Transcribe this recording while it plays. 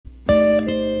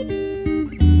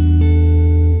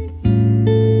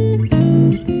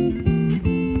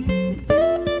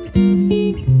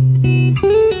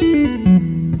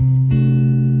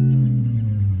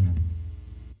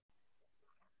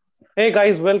Hey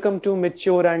guys, welcome to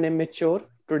Mature and Immature.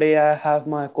 Today I have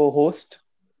my co-host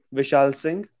Vishal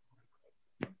Singh.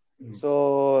 Yes.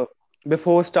 So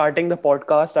before starting the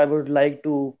podcast, I would like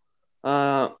to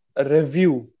uh,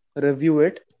 review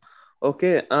it.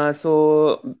 Okay.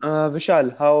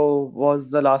 Vishal, how was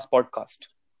the last podcast?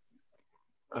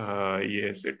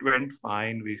 Yes, it went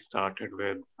fine. We started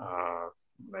with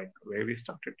like where we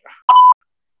started.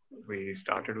 We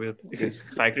started with I guess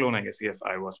cyclone. I guess yes.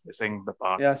 I was missing the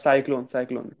part Yeah, cyclone.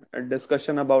 A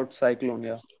discussion about cyclone.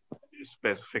 Yeah.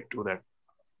 specific to that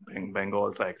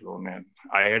Bengal cyclone, and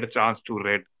I had a chance to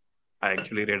read. I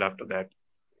actually read after that.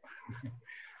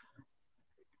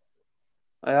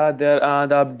 Yeah, the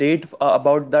update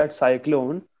about that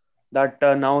cyclone that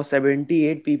now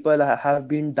 78 people have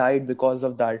been died because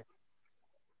of that.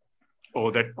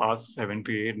 Oh, that past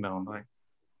 78 now. Like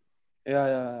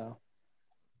Yeah.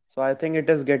 So I think it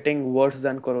is getting worse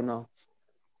than Corona.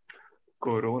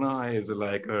 Corona is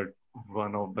like a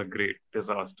one of the great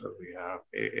disasters we have.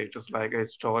 It is like a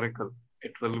historical.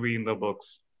 It will be in the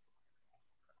books.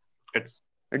 It's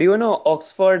Do you know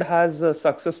Oxford has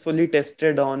successfully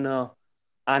tested on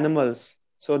animals?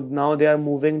 So now they are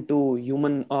moving to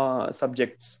human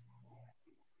subjects.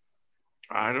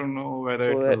 I don't know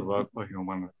whether So it uh, will work for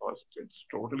human because it's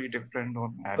totally different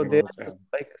on so they animals are and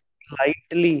like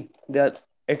slightly they are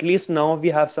at least now we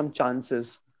have some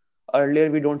chances.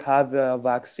 Earlier we don't have a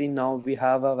vaccine. Now we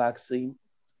have a vaccine.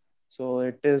 So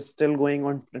it is still going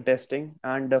on testing,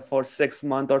 and for 6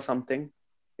 months or something,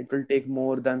 it will take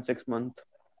more than 6 months.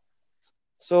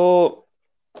 So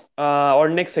our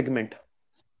next segment.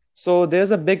 So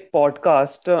there's a big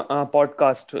podcast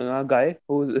guy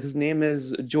whose his name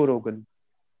is Joe Rogan.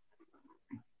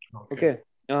 okay.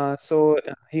 Okay,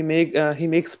 he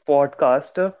makes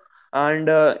podcast,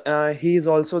 and he's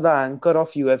also the anchor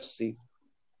of UFC.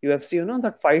 UFC, you know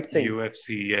that fight thing.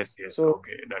 UFC, yes, yes, So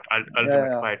okay. That yeah, Ultimate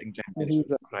yeah. Fighting So Championship,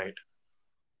 he's a, right?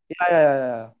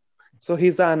 yeah. So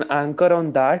he's an anchor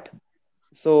on that.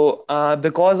 So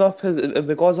because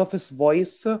of his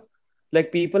voice,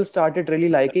 like people started really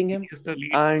liking He him, is the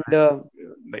lead, and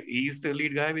like he is the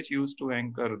lead guy which used to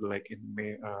anchor like in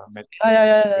yeah, yeah,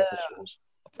 yeah, yeah. major shows.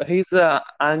 He's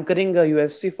anchoring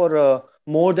UFC for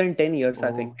more than 10 years,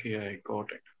 I think. Okay, I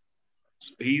got it.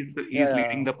 So Yeah, he's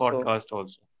leading yeah. the So, podcast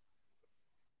also.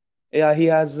 yeah, he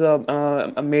has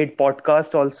made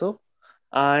podcast also.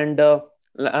 And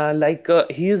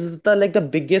he's the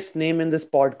biggest name in this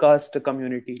podcast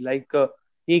community.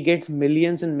 He gets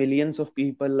millions and millions of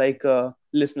people,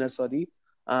 listeners, sorry,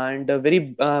 and a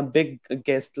very big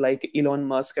guest like Elon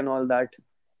Musk and all that.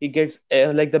 He gets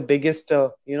like the biggest,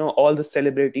 all the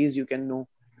celebrities you can know.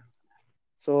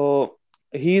 So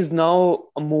he's now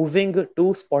moving to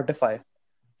Spotify.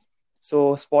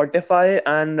 So Spotify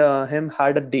and him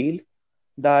had a deal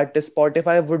that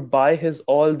Spotify would buy his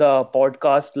all the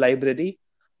podcast library,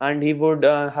 and he would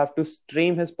have to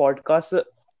stream his podcast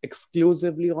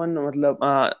exclusively on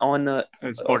Spotify,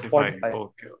 Spotify.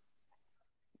 okay.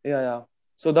 Yeah.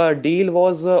 So the deal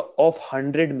was of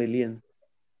 100 million.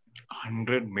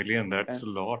 100 million, that's Okay? a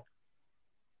lot.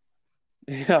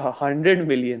 Yeah, 100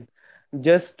 million.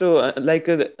 Just to like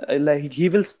he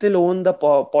will still own the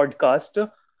podcast,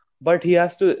 but he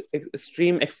has to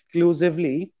stream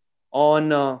exclusively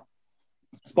on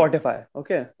Spotify.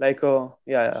 Okay,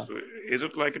 yeah. So is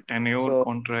it like a 10-year So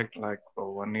contract, like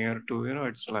for 1 year, 2 year?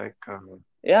 It's like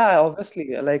yeah,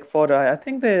 obviously, like for I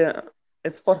think they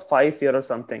it's for 5 year or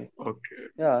something. okay,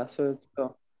 Yeah, so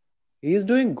he's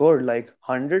doing good. Like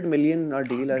 100 million a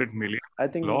deal. 100 million. I A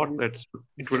think lot. That's it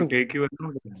it's, will take you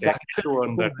around a it's decade actually to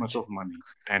earn too that much much. of money.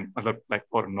 And like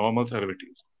for normal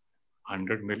celebrities,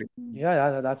 100 million.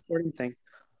 Yeah, that's what I'm saying.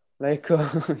 Like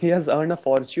he has earned a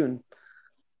fortune.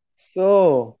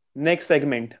 So next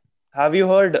segment. Have you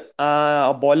heard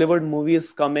a Bollywood movie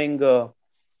is coming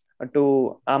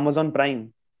to Amazon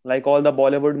Prime? Like all the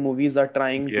Bollywood movies are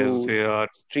trying Yes, to they are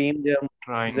stream their movies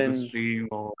trying to in. stream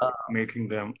or Uh, making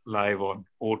them live on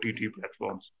OTT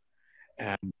platforms.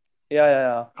 And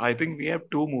yeah. I think we have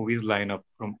two movies lined up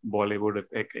from Bollywood, if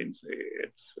I can say.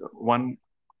 It's one,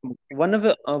 One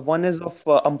is of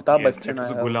Amitabh yes, Bachchan. it I is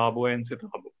have. Gulabo and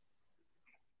Sitabo.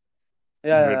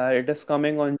 Yeah. It's It is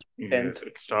coming on yes, 10th.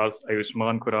 it stars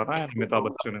Ayushmann Khurrana and Amitabh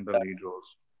Bachchan in the lead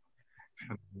roles.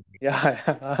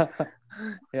 Yeah.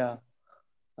 Yeah.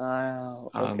 And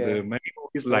there Okay. are many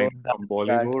movies So lined from that's that.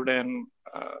 Bollywood and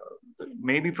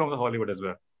maybe from the Hollywood as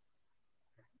well.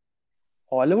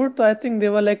 Hollywood, I think they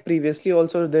were like previously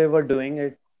also they were doing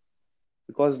it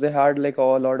because they had like a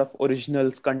lot of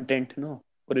originals content,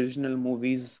 original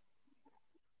movies.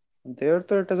 There,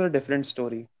 though, it is a different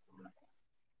story.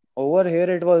 Over here,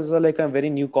 it was like a very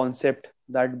new concept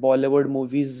that Bollywood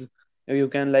movies you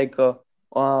can like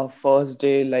first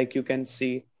day like you can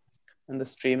see in the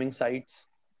streaming sites.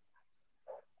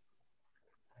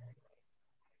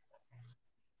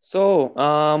 So,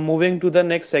 moving to the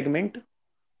next segment,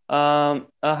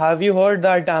 have you heard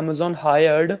that Amazon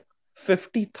hired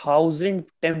 50,000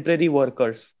 temporary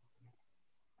workers?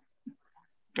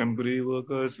 Temporary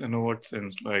workers, in what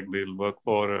sense? Like they'll work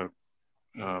for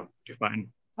a defined.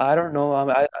 I don't know.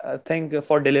 I think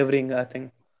for delivering, I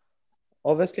think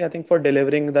obviously, I think for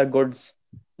delivering the goods,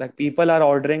 like people are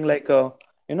ordering like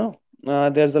you know,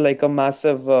 there's a like a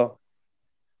massive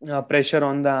pressure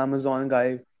on the Amazon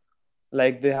guy.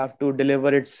 Like they have to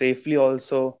deliver it safely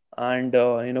also and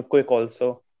quick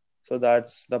also. So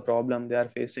that's the problem they are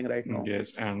facing right now.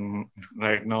 Yes, and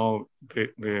right now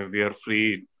we are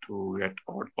free to get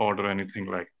order anything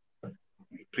like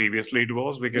previously it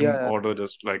was we can Yeah, order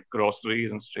just like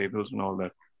groceries and staples and all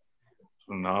that.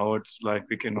 So now it's like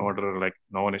we can order like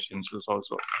non-essentials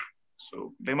also.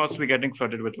 So they must be getting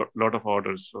flooded with lot of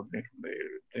orders. So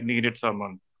they needed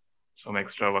someone, some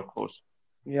extra workforce.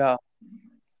 yeah.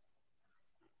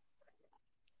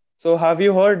 So have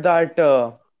you heard that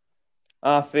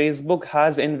Facebook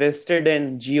has invested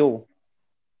in Geo,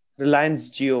 Reliance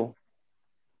Geo?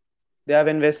 They have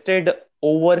invested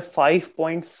over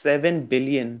 5.7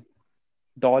 billion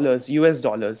dollars US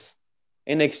dollars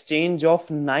in exchange of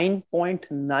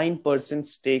 9.9%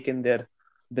 stake in their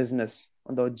business,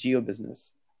 on the Geo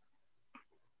business.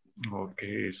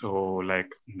 Okay, so like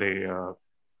they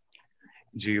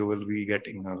Geo will be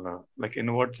getting like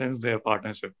in what sense their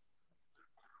partnership?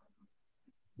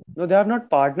 No, they have not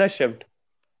partnershiped.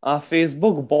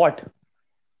 Facebook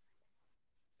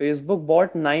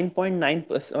bought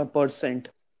 9.9%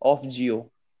 of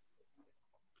Geo.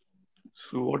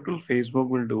 So what will Facebook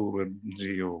will do with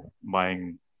Geo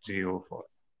buying Geo for?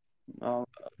 Uh,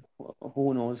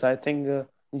 who knows? I think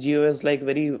Geo is like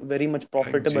very much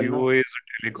Like profitable Geo now. is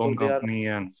a So telecom they are. company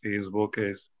and Facebook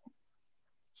is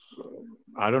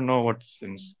I don't know what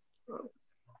since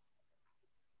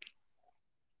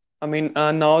I mean,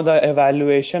 now the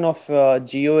evaluation of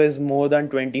Geo is more than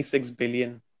 26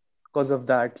 billion because of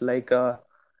that. Like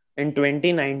in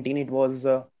 2019, it was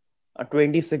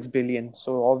 26 billion.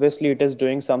 So obviously, it is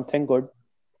doing something good.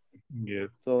 yes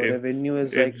So if revenue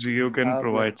is if like Geo can have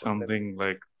like provide good revenue. something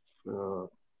like uh,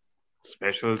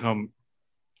 special some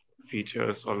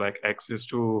features or like access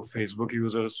to Facebook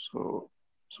users, so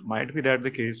might be that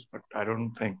the case, but I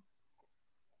don't think.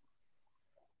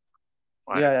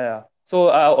 I, Yeah.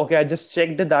 So okay, I just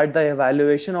checked that the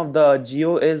evaluation of the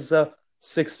Geo is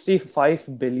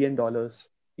 $65 billion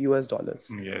US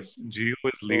dollars. yes, Geo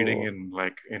is leading So in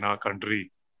like in our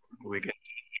country. We can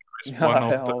it's one yeah,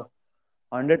 of the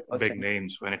yeah, big 100%.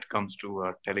 names when it comes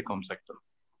to telecom sector.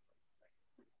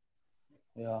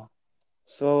 Yeah.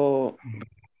 So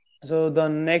so the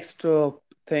next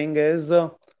thing is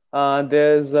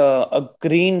there's a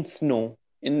green snow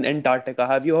in Antarctica.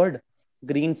 Have you heard?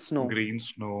 Green snow. Green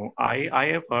snow. I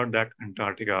have heard that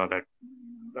Antarctica that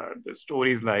the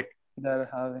stories like They're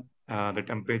having. the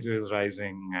temperature is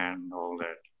rising and all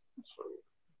that. So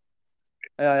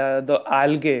The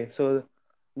algae. So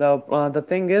the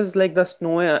thing is like the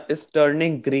snow is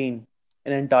turning green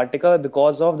in Antarctica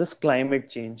because of this climate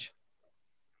change.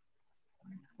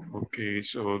 okay,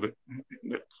 so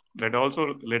that, that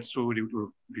also leads to due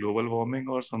to global warming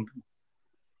or something.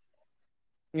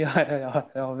 Yeah,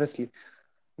 obviously.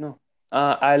 No.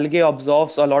 Algae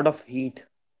absorbs a lot of heat.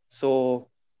 So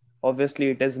obviously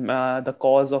it is the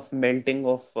cause of melting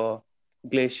of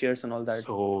glaciers and all that.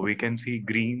 So we can see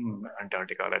green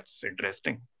Antarctica. That's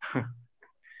interesting.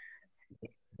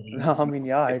 I mean,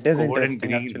 yeah, It's it is covered in interesting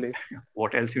green. actually.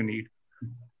 What else you need?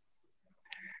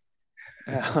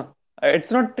 Yeah.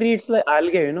 It's not tree, it's like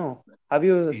algae. Have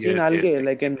you seen Yes. algae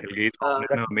like in Algae is found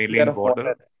the mainly layer in of water?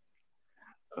 water.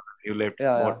 You left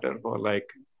Yeah. water for like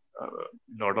a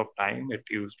lot of time. It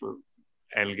used to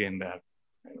algae in that.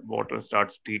 Water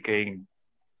starts decaying.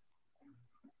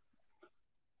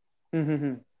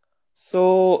 Yeah.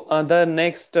 So the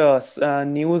next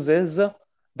news is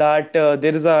that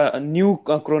there is a new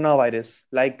coronavirus.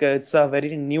 Like it's a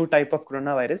very new type of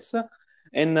coronavirus.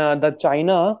 In the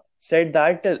China said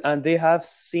that they have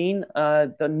seen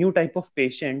the new type of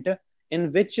patient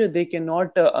in which they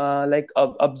cannot like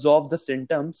absorb the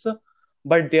symptoms,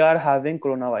 but they are having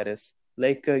coronavirus.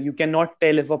 Like you cannot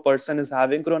tell if a person is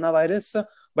having coronavirus,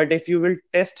 but if you will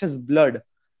test his blood,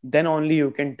 then only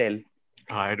you can tell.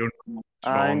 I don't know what's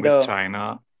wrong And with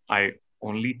China. I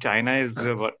only China is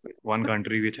the one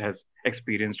country which has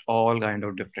experienced all kind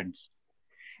of difference.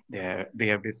 they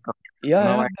have discovered Yeah, yeah,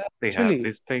 yeah, coronavirus. They have actually,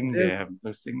 this thing. They there's have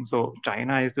this thing. So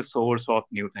China is the source of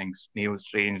new things, new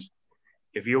strange.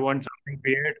 If you want something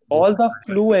weird, go all to the China.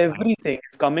 flu, everything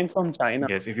is coming from China.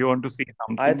 Yes, if you want to see I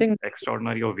something think,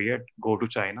 extraordinary or weird, go to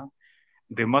China.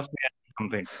 They must be having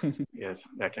something. Yes,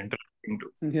 that's interesting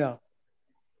too. yeah.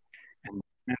 And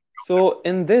So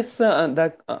in this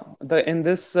the in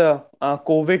this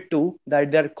COVID 2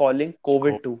 that they're calling co-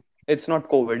 COVID 2, it's not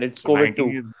COVID, it's so COVID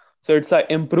 19 2. is So it's a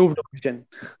improved version.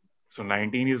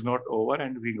 19 is not over,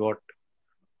 and we got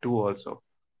two also.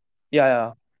 Yeah,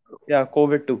 yeah, yeah,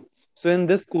 COVID 2. So in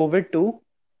this COVID 2,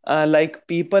 like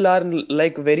people are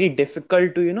like very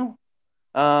difficult to,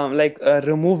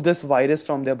 remove this virus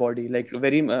from their body, like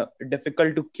very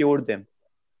difficult to cure them.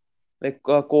 Like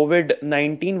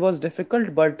COVID-19 was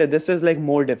difficult, but this is like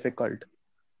more difficult.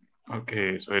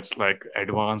 Okay, so it's like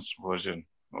advanced version.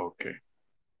 Okay.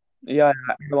 Yeah,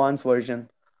 yeah, advanced version.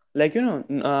 Like,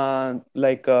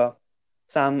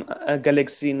 some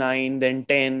Galaxy 9, then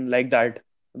 10, like that.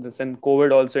 This and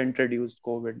COVID also introduced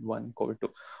COVID 1, COVID 2.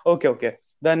 Okay, okay.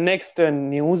 The next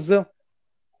news,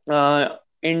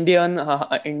 Indian,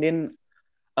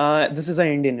 this is an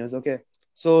Indian news, okay.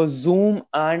 So Zoom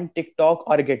and TikTok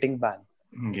are getting banned.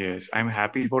 Yes, I'm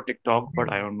happy for TikTok,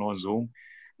 but I don't know Zoom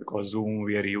because Zoom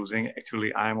we are using.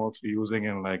 Actually, I'm also using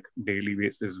in like daily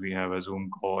basis. We have a Zoom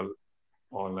call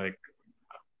or like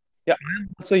Yeah, I'm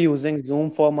also using Zoom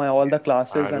for my all the I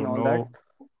classes and don't all that. know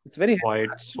It's very why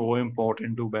it's so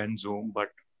important to ban Zoom, but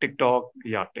TikTok,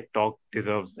 yeah, TikTok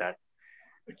deserves that.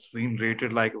 It's been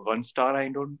rated like 1 star. I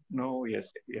don't know.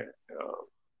 Yes, yeah,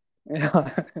 yeah.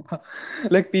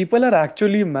 Like people are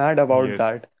actually mad about yes.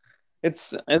 that.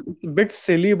 It's a bit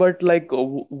silly, but like,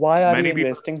 why are you Many people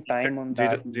investing time on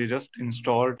that? they just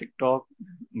install TikTok,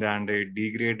 then they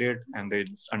degrade it and they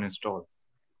just uninstall.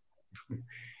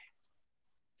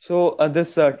 So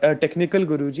this technical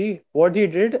Guruji, what he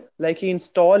did, like he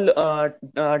installed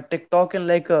TikTok in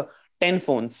like 10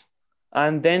 phones,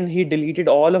 and then he deleted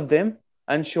all of them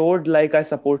and showed like I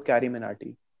support Carrie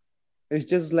Minati. It's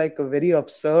just like very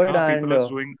absurd and People are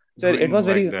doing so it was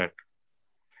like very that.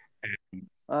 And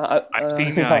I've uh,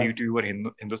 seen a yeah.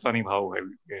 YouTuber Hindustani Bhau.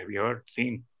 Have you heard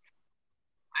seen?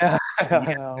 He Yeah,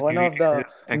 has one of deleted the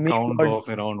his meme account gods.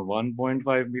 of around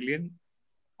 1.5 million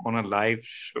on a live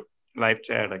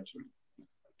chat. Actually,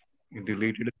 he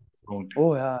deleted his account.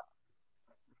 Oh yeah.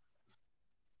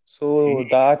 He So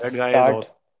that that's guy is that.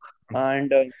 awesome.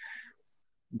 And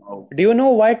Wow. do you know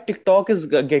why TikTok is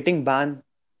getting banned?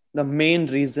 The main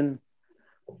reason.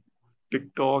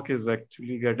 TikTok is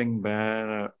actually getting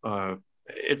banned.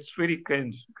 It's very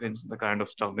cringe. The kind of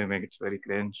stuff they make, it's very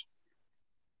cringe.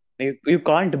 You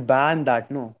can't ban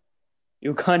that, no.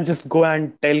 You can't just go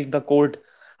and tell the court,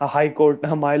 a high court,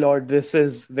 my lord, this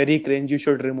is very cringe, you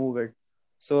should remove it.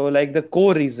 So, like the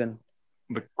core reason.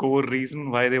 The core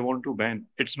reason why they want to ban,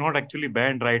 it's not actually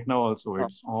banned right now. Also, Huh.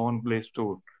 it's on Play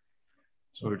Store,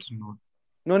 so it's not.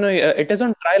 No, no, it is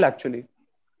on trial actually.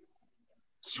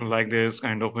 So like there's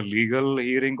kind of a legal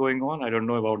hearing going on. I don't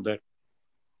know about that.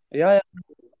 Yeah, yeah.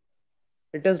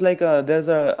 It is like there's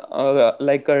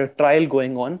a trial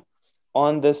going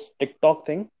on this TikTok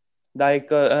thing. Like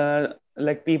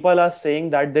people are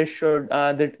saying that this should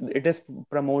that it is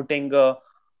promoting.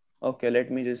 Okay,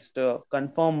 let me just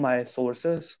confirm my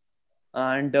sources.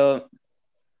 And a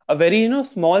very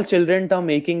small children are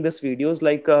making this videos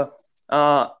like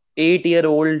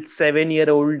 8-year-old,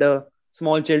 7-year-old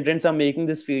small children are making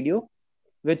this video,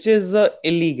 which is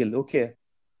illegal. Okay,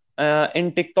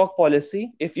 in TikTok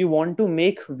policy, if you want to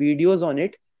make videos on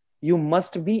it, you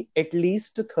must be at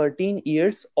least 13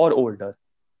 years or older.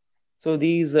 So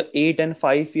these 8 and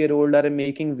 5-year-old are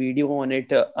making video on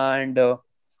it, and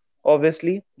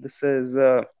obviously this is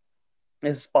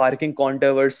sparking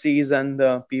controversies, and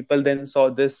people then saw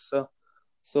this.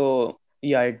 So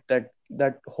yeah,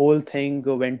 that whole thing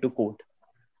went to court.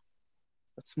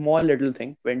 A small little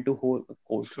thing went to whole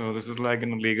court. So this is like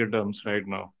in legal terms right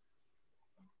now.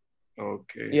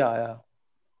 Okay, Yeah, yeah.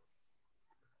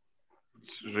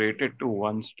 it's rated to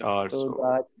 1 star. So So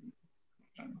that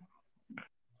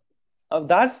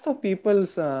that's the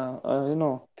people's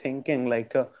thinking.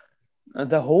 Like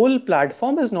the whole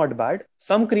platform is not bad.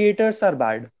 Some creators are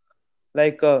bad,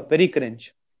 like very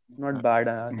cringe. Not bad.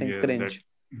 I think yes, that cringe.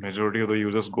 majority of the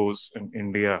users goes in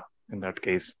India in that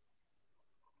case.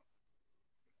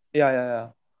 Yeah, yeah, yeah.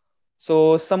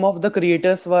 So some of the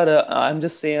creators were. I'm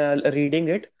just saying, reading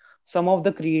it. Some of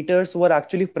the creators were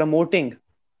actually promoting,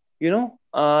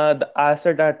 the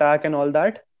asset attack and all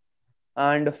that,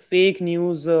 and fake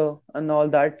news and all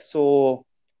that. So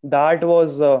that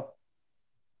was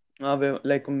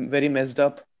like very messed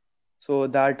up. So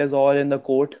that is all in the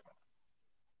court.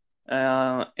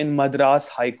 In Madras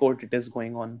High Court, it is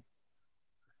going on.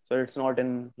 So it's not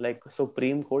in like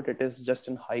Supreme Court, it is just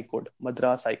in High Court,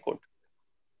 Madras High Court.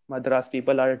 Madras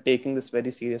people are taking this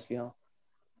very seriously, huh?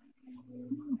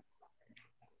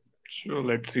 So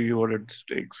let's see what it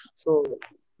takes. So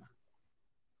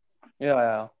yeah,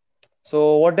 yeah.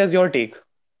 So what is your take?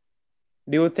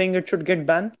 Do you think it should get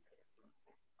banned?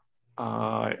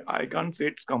 I can't say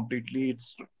it's completely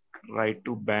it's right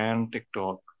to ban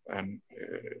TikTok, and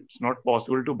it's not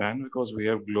possible to ban because we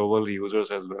have global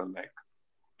users as well. Like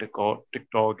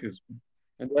TikTok is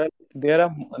There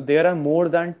are more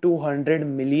than 200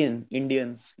 million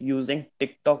Indians using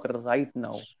TikTok right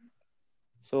now.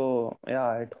 So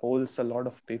yeah, it holds a lot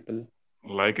of people.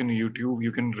 like in YouTube,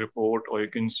 you can report or you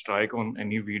can strike on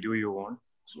any video you want.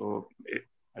 So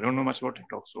I don't know much about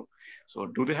TikTok. So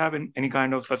do they have any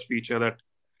kind of such feature that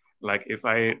like if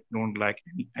I don't like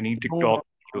any No, TikTok no,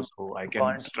 video, no, so I you can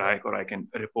can't. strike or I can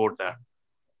report that.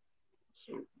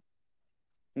 So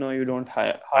No, you don't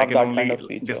I have can that kind only of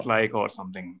feature. dislike or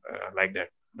something like that,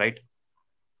 right?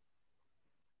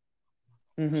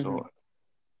 Mm-hmm. So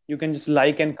You can just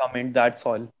like and comment, that's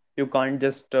all. You can't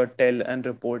just tell and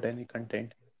report any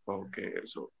content. okay,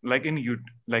 so like in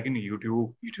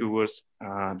YouTube, YouTubers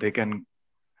they can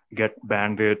get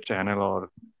banned their channel or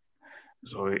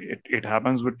so it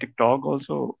happens with TikTok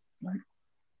also. Like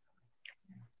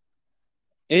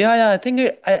Yeah, yeah,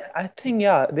 I think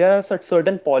yeah, there are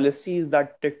certain policies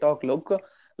that TikTok look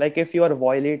like if you are yeah,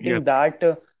 violating that,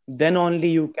 then only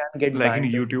you can get like in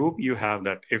banned. YouTube, you have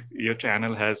that if your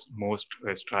channel has most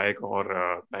strike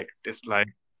or like dislike,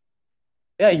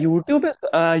 Yeah, YouTube is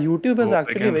so they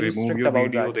actually can very remove strict your about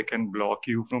video, that. they can block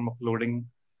you from uploading.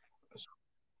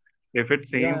 If it's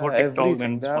Yeah, same for yeah, TikTok,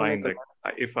 then everything. They it's have fine. like a Like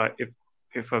lot.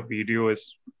 if a video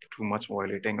is too much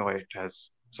violating or it has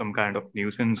some kind of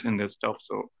nuisance in this stuff,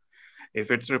 so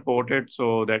if it's reported,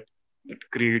 so that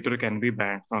creator can be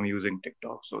banned from using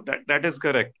TikTok. So that is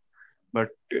correct. But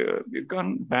you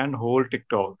can't ban whole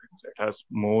TikTok. It has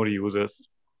more users.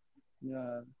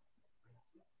 Yeah,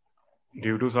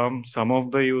 Due to some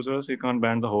of the users, you can't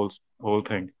ban the whole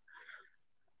thing.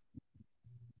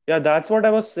 yeah, that's what I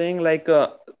was saying. Like,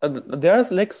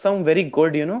 there's like some very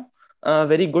good,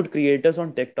 very good creators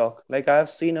on TikTok. Like, I have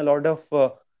seen a lot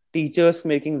of teachers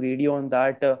making video on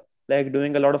that, like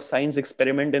doing a lot of science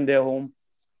experiment in their home.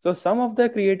 So some of the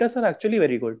creators are actually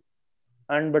very good,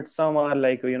 and but some are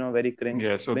like very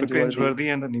Yeah, so the cringe worthy.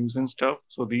 cringeworthy and the nuisance stuff.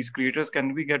 So these creators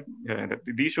can be get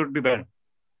these should be banned.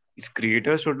 These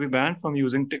creators should be banned from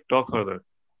using TikTok further.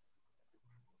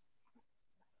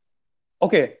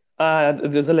 Okay,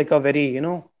 this is like a very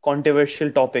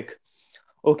controversial topic.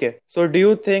 Okay, so do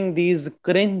you think these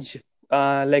cringe,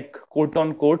 like quote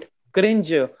unquote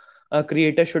cringe,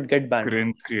 creators should get banned?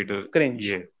 Cringe creator, Cringe.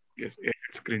 yes, yes,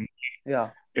 it's cringe. Yeah.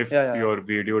 If Yeah, yeah, yeah. your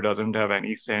video doesn't have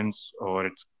any sense or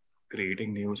it's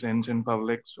creating nuisance in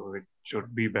public, so it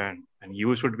should be banned, and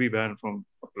you should be banned from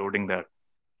uploading that.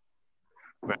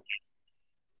 But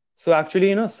So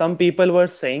actually, some people were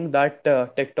saying that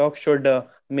TikTok should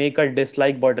make a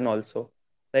dislike button also.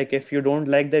 Like if you don't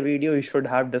like the video, you should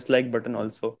have dislike button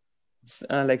also.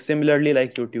 Like similarly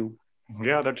like YouTube.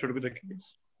 yeah, that should be the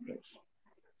case. Yes.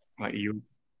 Like you,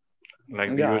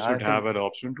 like Yeah, viewers I should have think an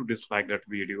option to dislike that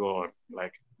video, or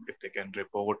like if they can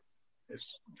report,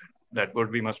 is that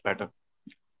would be much better.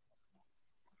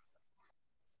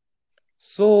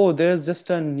 so. There's just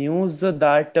a news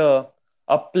that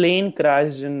a plane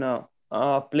crashed in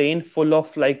a plane full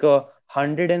of like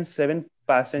 107 That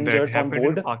passengers on happened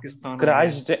in board Pakistan, I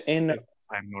crashed guess, in. if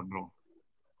I'm not wrong.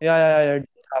 Yeah, yeah, yeah, it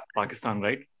just happened. Pakistan,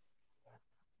 right?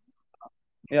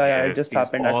 Yeah, yeah, it Yes, just these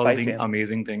happened at all 5 the a.m.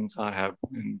 amazing things are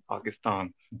happening in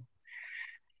Pakistan.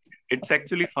 It's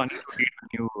actually funny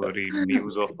to read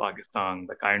news of Pakistan,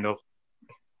 the kind of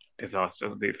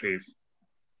disasters they face.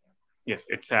 Yes,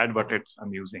 it's sad, but it's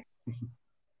amusing.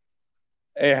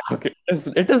 Yeah, okay.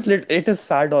 It is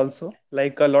sad also.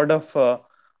 Like a lot of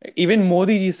even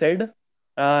Modi ji said,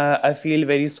 I feel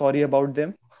very sorry about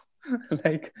them.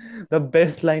 Like the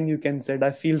best line you can said,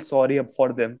 I feel sorry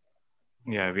for them.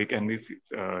 Yeah, we can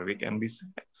be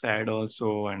sad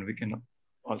also, and we can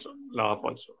also laugh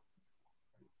also.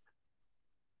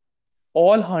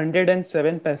 All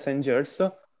 107 passengers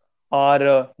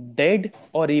are dead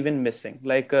or even missing.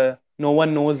 Like no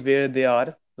one knows where they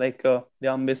are. Like they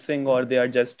are missing or they are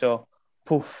just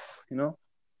poof,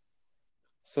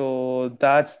 So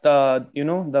that's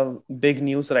the big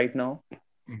news right now.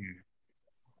 Mhm.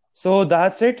 So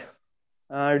that's it.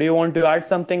 Do you want to add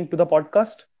something to the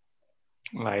podcast?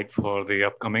 like for the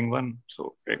upcoming one.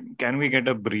 So can we get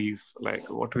a brief, like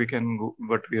what we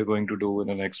are going to do in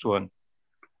the next one?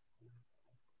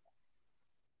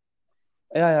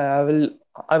 Yeah, yeah,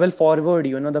 I will forward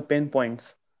the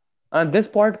pinpoints. And this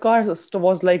podcast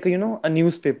was like, a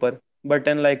newspaper, but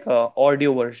in like a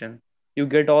audio version. You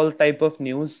get all type of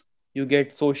news. You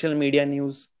get social media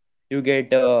news. You get,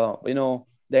 the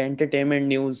entertainment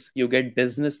news. You get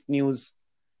business news.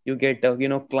 You get,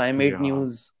 climate Yeah,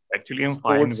 news, actually, I'm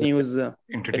fine sports with news. If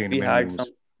we entertainment had some,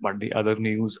 news, but the other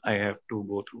news I have to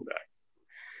go through that,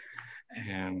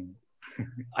 and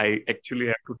I actually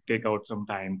have to take out some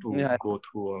time to yeah. go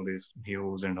through all this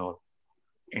news and all.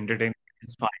 Entertainment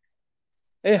is fine.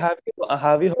 Hey,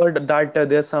 have you heard that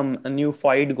there's some new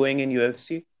fight going in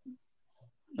UFC?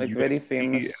 Like very UFC,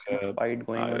 famous fight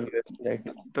going uh, on UFC right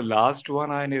now. the last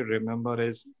one I remember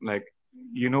is like,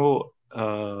 you know,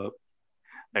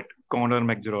 that Conor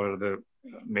McGregor, the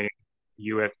main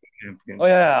UFC champion. Oh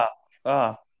yeah, yeah.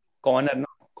 Ah, Conor, no?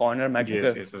 Conor Yes,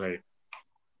 McGregor. yes, right.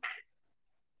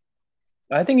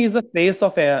 I think he's the face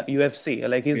of UFC.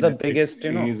 Like he's the Yes, biggest,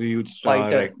 he's a huge star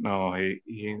fighter. right now.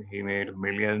 He made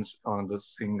millions on the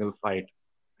single fight.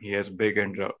 He has big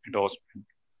endorsement.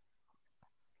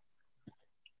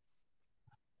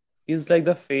 He's like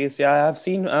the face. Yeah, I have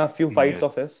seen a few fights Yes,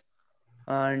 of his,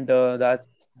 and that's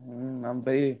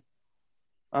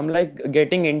I'm like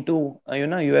getting into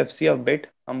UFC a bit.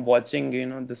 I'm watching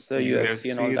this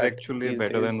UFC and UFC all is that actually these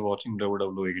better than days. watching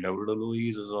WWE. WWE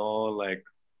is all like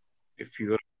if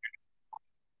you're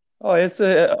Oh, it's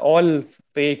all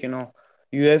fake.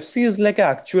 UFC is like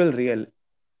actual real.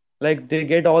 Like they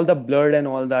get all the blood and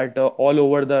all that all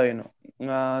over the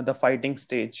the fighting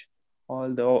stage,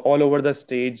 all over the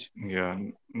stage. yeah,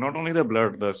 not only the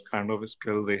blood, the kind of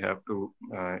skill they have to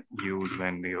use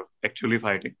when they're actually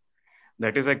fighting.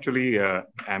 That is actually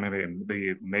MMA,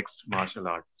 the mixed martial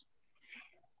arts.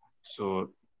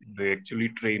 So they actually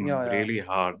train Yeah, yeah, really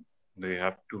hard. They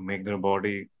have to make their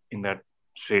body in that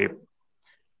shape.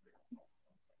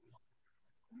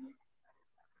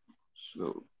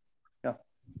 So yeah.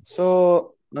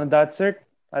 So that's it,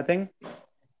 I think.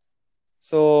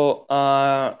 So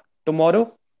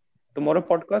tomorrow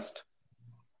podcast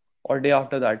or day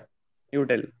after that, you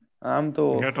tell. I'm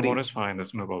so yeah, tomorrow free. is fine.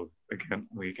 There's no problem.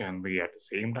 We can be at the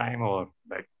same time or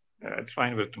like it's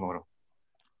fine with tomorrow.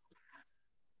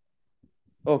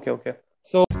 Okay, okay.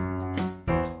 So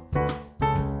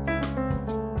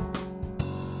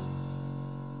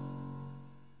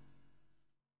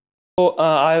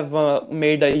I've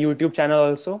made a YouTube channel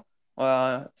also.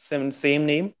 Same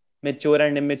name, Mature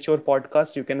and Immature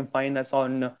Podcast. You can find us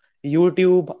on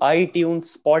YouTube,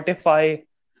 iTunes, Spotify,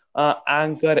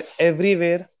 Anchor,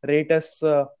 everywhere. Rate us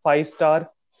 5 star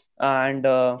and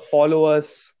follow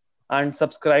us and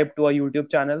subscribe to our YouTube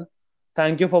channel.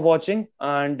 Thank you for watching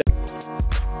and